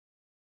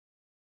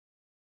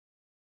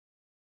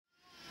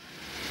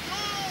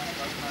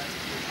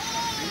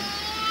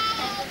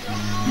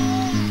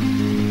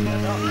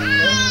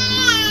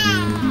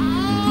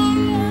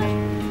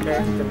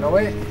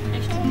oui.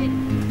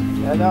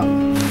 Là, là.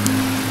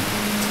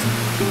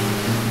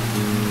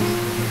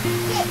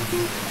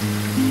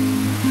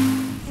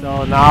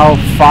 So now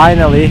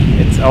finally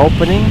it's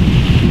opening.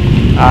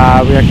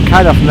 We are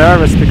kind of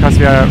nervous because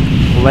we are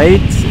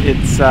late.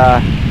 It's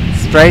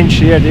strange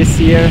here this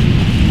year.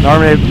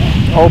 Normally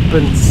it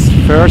opens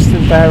first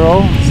in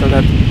Barrow, so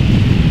that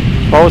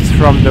boats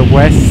from the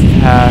west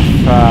have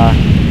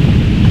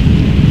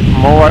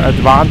more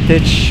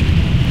advantage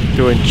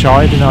to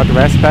enjoy the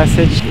Northwest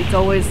Passage. It's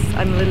always,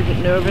 I'm a little bit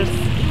nervous.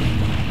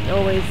 It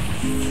always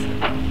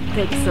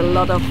takes a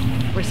lot of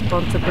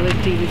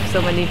responsibility with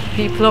so many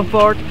people on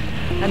board,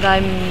 and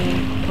I'm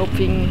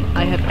hoping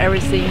I have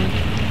everything,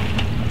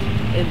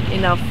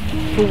 enough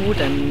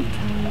food and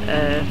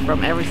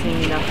from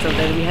everything enough so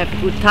that we have a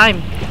good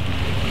time.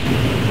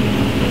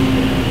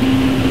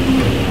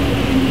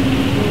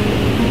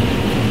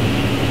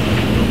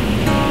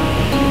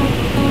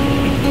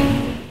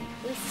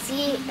 We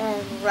see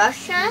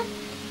Russia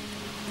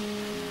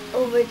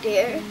over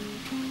there.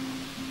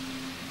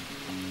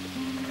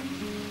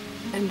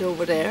 And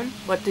over there,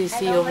 what do you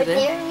see And over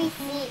there? We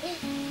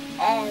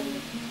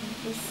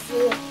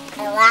see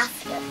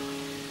Alaska.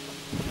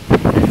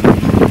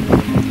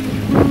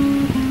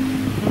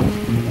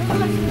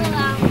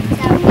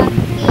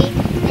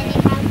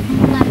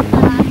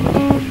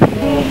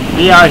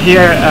 We are here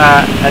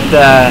at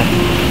the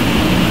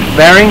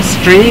Bering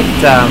Strait.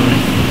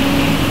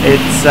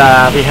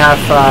 We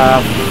have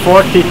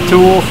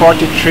 42,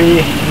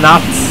 43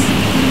 knots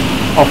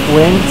of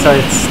wind, so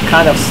it's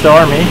kind of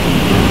stormy.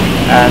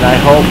 And I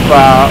hope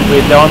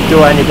we don't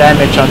do any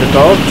damage on the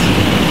boat.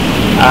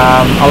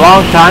 A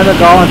long time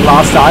ago, in the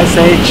last ice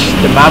age,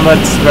 the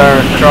mammoths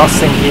were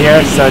crossing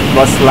here, so it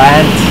was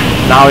land,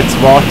 now it's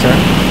water.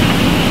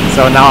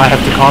 So now I have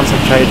to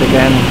concentrate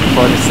again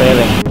for the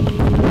sailing.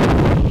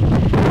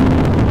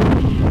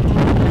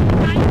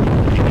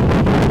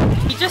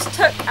 We just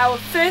took our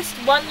first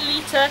 1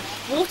 litre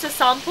water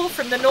sample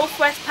from the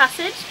Northwest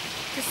Passage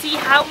to see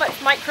how much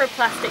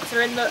microplastics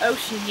are in the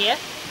ocean here.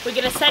 We're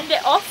going to send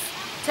it off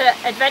to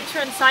adventure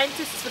and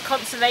scientists for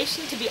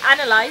conservation to be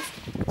analysed.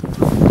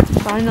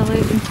 Finally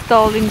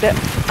installing the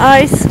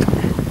ice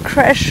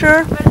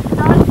crusher.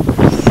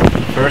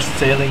 First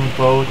sailing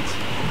boat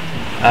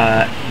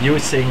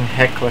using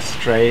Hecla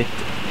Strait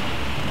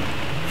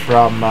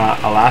from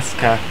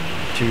Alaska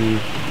to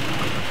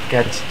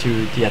get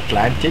to the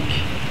Atlantic,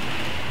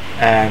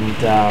 and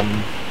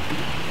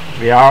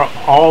we are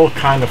all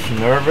kind of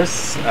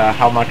nervous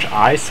how much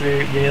ice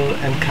we will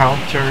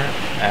encounter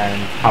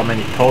and how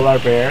many polar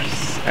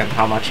bears and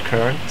how much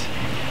current.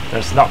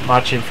 There's not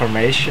much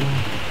information,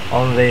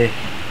 only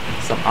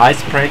some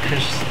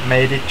icebreakers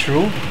made it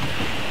through,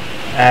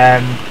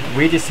 and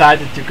we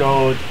decided to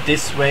go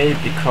this way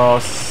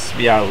because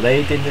we are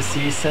late in the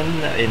season.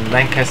 In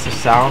Lancaster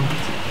Sound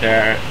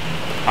there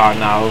are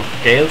now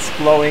gales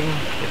blowing,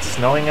 it's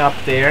snowing up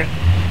there,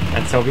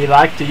 and so we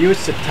like to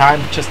use the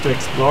time just to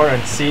explore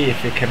and see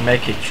if we can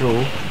make it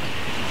through,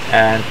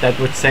 and that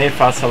would save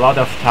us a lot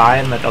of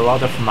time and a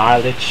lot of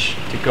mileage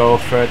to go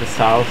further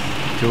south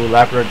to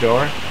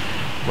Labrador,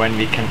 when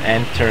we can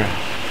enter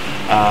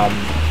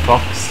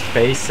Fox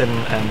Basin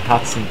and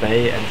Hudson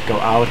Bay and go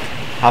out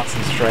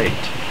Hudson Strait.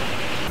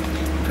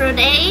 Per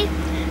day,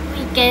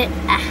 we get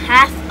a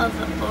half of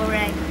an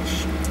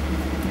orange.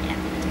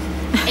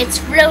 Yeah. It's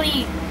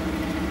really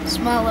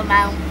small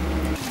amount.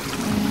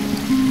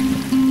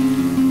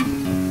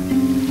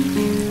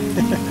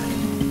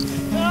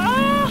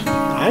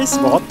 Nice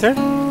water.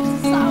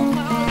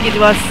 It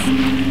was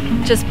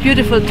just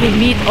beautiful to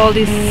meet all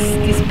these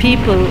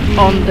people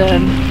on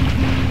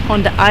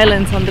the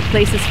islands, on the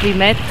places we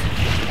met.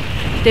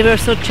 They were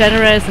so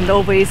generous and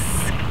always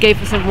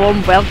gave us a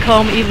warm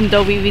welcome, even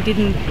though we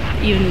didn't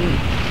even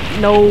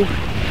know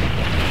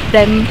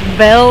them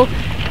well.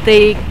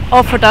 They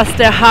offered us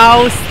their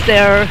house,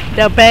 their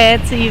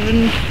beds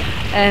even,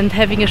 and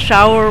having a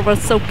shower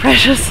was so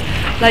precious.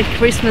 Like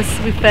Christmas,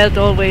 we felt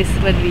always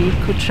when we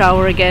could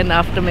shower again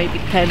after maybe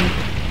 10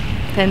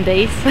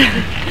 days.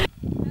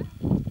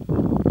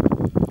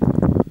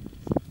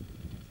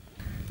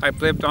 I've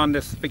lived on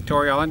this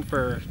Victoria Island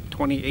for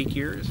 28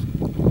 years.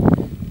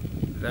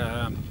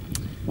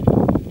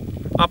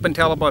 Up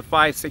until about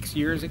 5-6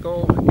 years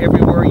ago,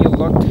 everywhere you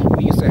looked,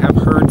 we used to have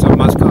herds of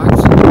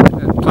muskox.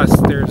 Plus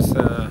there's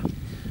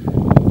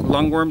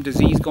lungworm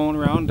disease going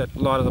around that a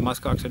lot of the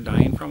muskox are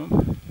dying from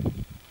them.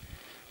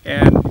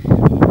 And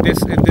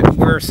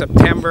we're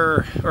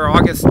September or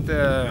August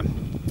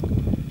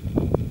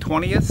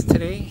 20th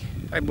today,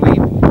 I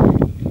believe,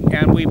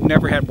 and we've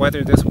never had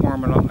weather this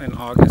warm in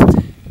August.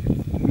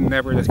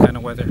 Never this kind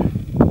of weather.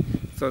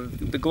 So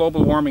the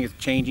global warming is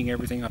changing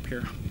everything up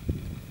here.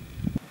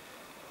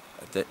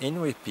 The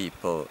Inuit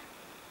people,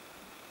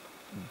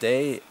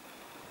 they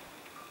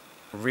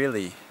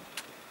really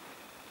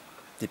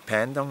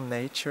depend on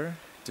nature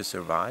to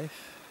survive,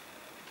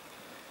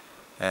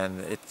 and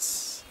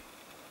it's,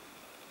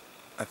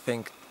 I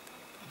think,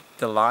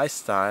 the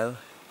lifestyle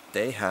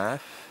they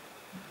have,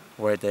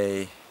 where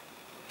they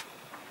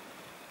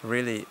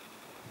really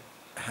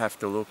have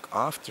to look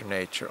after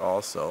nature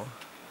also,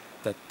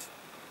 that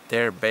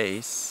their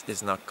base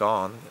is not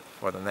gone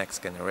for the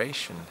next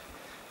generation.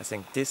 I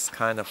think this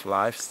kind of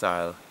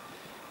lifestyle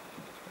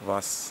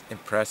was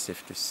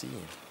impressive to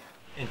see.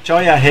 In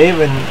Joya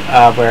Haven,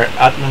 where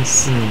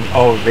Edmondson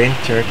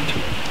overwintered,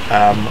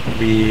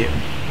 we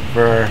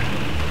were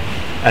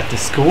at the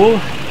school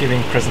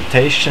giving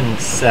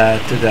presentations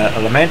to the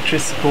elementary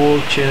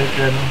school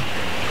children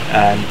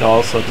and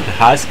also to the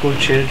high school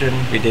children.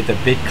 We did a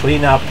big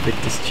cleanup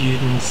with the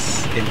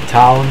students in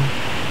town.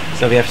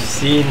 So we have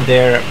seen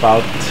there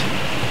about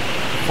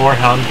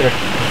 400 to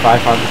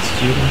 500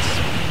 students.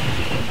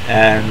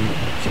 And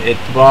it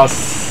was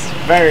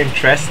very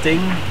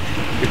interesting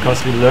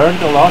because we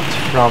learned a lot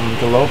from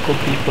the local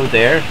people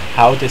there,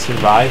 how they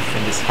survive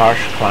in this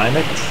harsh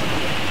climate.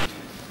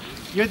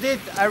 You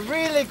did a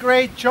really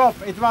great job.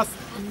 It was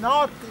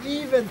not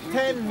even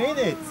 10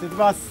 minutes, it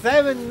was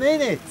 7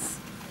 minutes.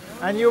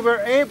 And you were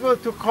able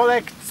to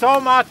collect so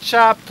much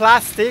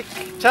plastic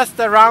just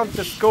around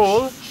the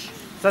school.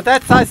 So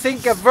that's, I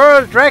think, a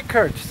world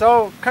record.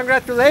 So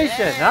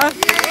congratulations. Huh?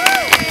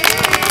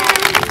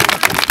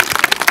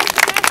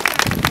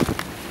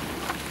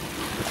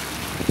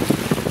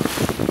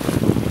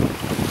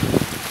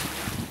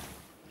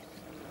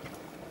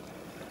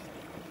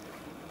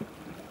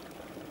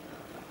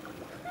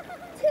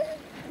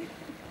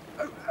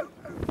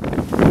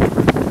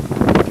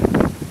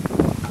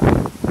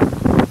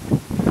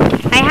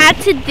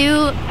 To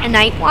do a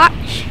night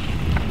watch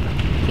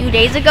a few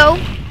days ago.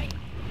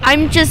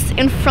 I'm just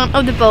in front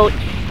of the boat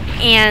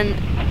and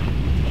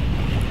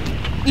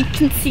you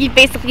can see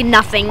basically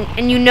nothing,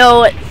 and you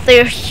know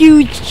there are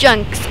huge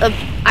chunks of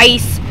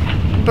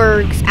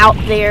icebergs out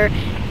there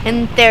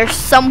and they're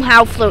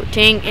somehow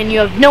floating and you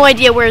have no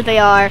idea where they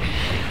are,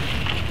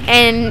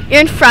 and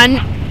you're in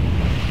front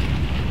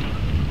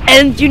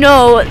and you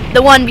know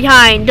the one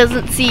behind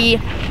doesn't see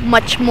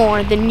much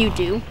more than you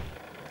do.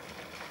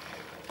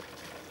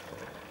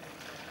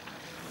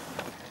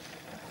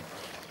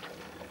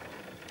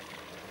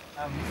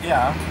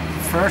 Yeah,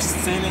 first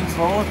sailing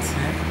boat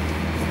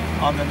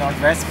on the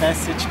Northwest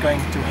Passage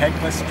going to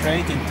Hecla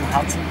Strait into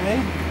Hudson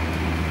Bay.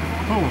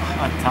 Ooh,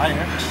 I'm tired,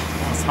 it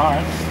was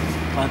hard,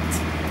 but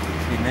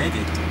we made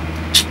it.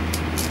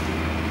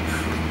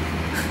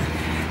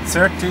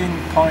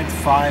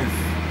 13.5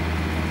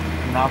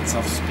 knots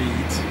of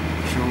speed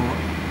through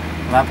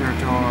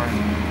Labrador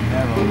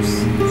Narrows.